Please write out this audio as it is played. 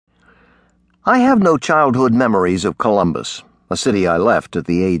I have no childhood memories of Columbus, a city I left at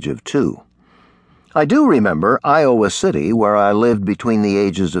the age of 2. I do remember Iowa City, where I lived between the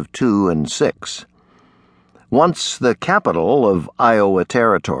ages of 2 and 6. Once the capital of Iowa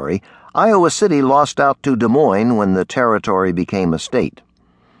Territory, Iowa City lost out to Des Moines when the territory became a state.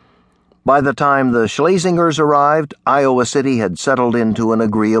 By the time the Schlesingers arrived, Iowa City had settled into an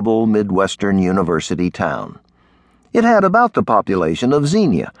agreeable Midwestern university town. It had about the population of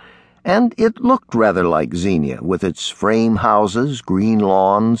Xenia, and it looked rather like Xenia, with its frame houses, green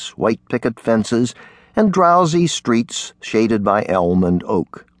lawns, white picket fences, and drowsy streets shaded by elm and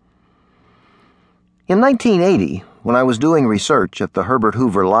oak. In 1980, when I was doing research at the Herbert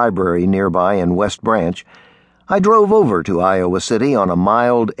Hoover Library nearby in West Branch, I drove over to Iowa City on a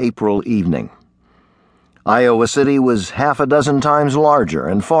mild April evening. Iowa City was half a dozen times larger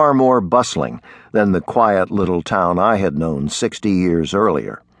and far more bustling than the quiet little town I had known 60 years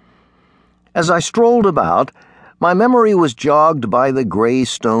earlier. As I strolled about, my memory was jogged by the gray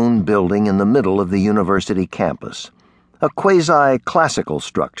stone building in the middle of the university campus, a quasi-classical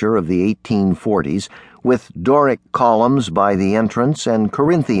structure of the 1840s with Doric columns by the entrance and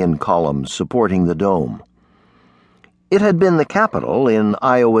Corinthian columns supporting the dome. It had been the capital in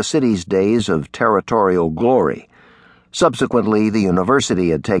Iowa City's days of territorial glory. Subsequently, the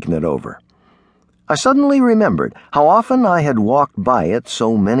university had taken it over. I suddenly remembered how often I had walked by it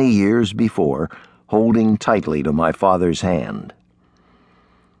so many years before, holding tightly to my father's hand.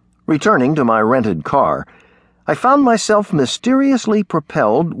 Returning to my rented car, I found myself mysteriously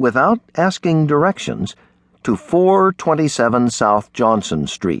propelled, without asking directions, to 427 South Johnson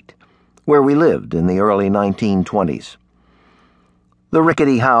Street, where we lived in the early 1920s. The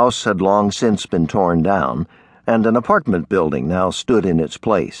rickety house had long since been torn down, and an apartment building now stood in its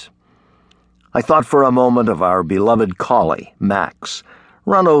place. I thought for a moment of our beloved collie, Max,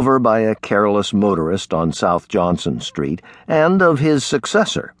 run over by a careless motorist on South Johnson Street, and of his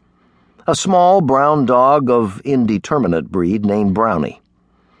successor, a small brown dog of indeterminate breed named Brownie.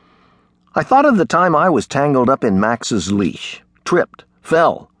 I thought of the time I was tangled up in Max's leash, tripped,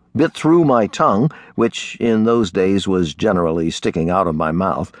 fell, bit through my tongue, which in those days was generally sticking out of my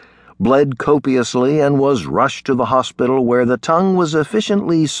mouth, bled copiously, and was rushed to the hospital where the tongue was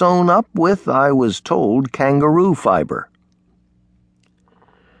efficiently sewn up with, I was told, kangaroo fiber.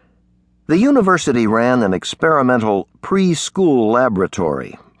 The university ran an experimental preschool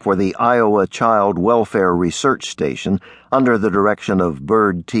laboratory for the Iowa Child Welfare Research Station under the direction of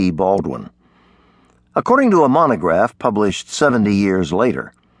Bird T. Baldwin. According to a monograph published 70 years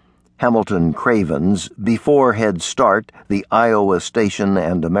later, Hamilton Craven's Before Head Start, the Iowa Station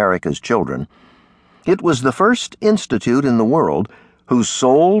and America's Children, it was the first institute in the world whose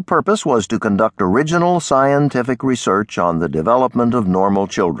sole purpose was to conduct original scientific research on the development of normal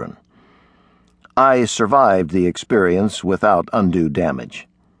children. I survived the experience without undue damage.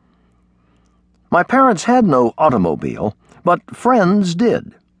 My parents had no automobile, but friends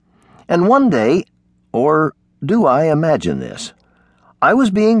did. And one day, or do I imagine this, I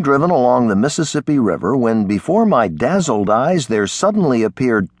was being driven along the Mississippi River when before my dazzled eyes there suddenly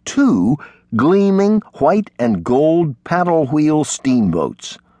appeared 2 gleaming white and gold paddle wheel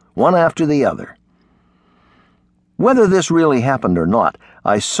steamboats, one after the other. Whether this really happened or not,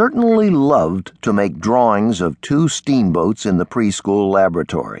 I certainly loved to make drawings of 2 steamboats in the preschool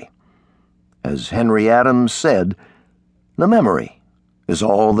laboratory. As Henry Adams said, the memory is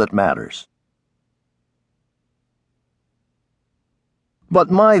all that matters. But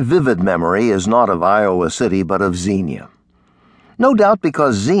my vivid memory is not of Iowa City but of Xenia. No doubt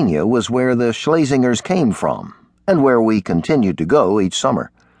because Xenia was where the Schlesingers came from, and where we continued to go each summer.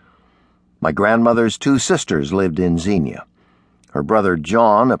 My grandmother's 2 sisters lived in Xenia. Her brother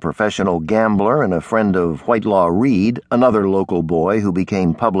John, a professional gambler and a friend of Whitelaw Reid, another local boy who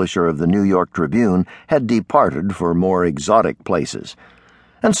became publisher of the New York Tribune, had departed for more exotic places.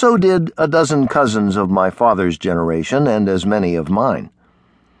 And so did a dozen cousins of my father's generation and as many of mine.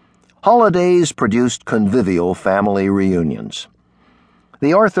 Holidays produced convivial family reunions.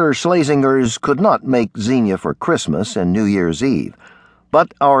 The Arthur Schlesingers could not make Xenia for Christmas and New Year's Eve,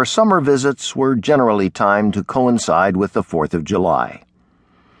 but our summer visits were generally timed to coincide with the 4th of July.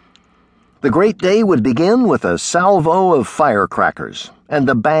 The great day would begin with a salvo of firecrackers and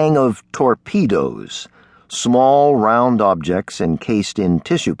the bang of torpedoes, small round objects encased in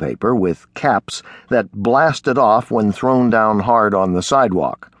tissue paper with caps that blasted off when thrown down hard on the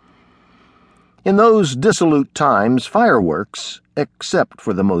sidewalk. In those dissolute times, fireworks, except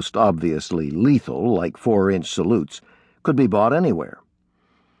for the most obviously lethal, like 4-inch salutes, could be bought anywhere.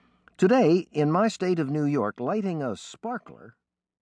 Today, in my state of New York, lighting a sparkler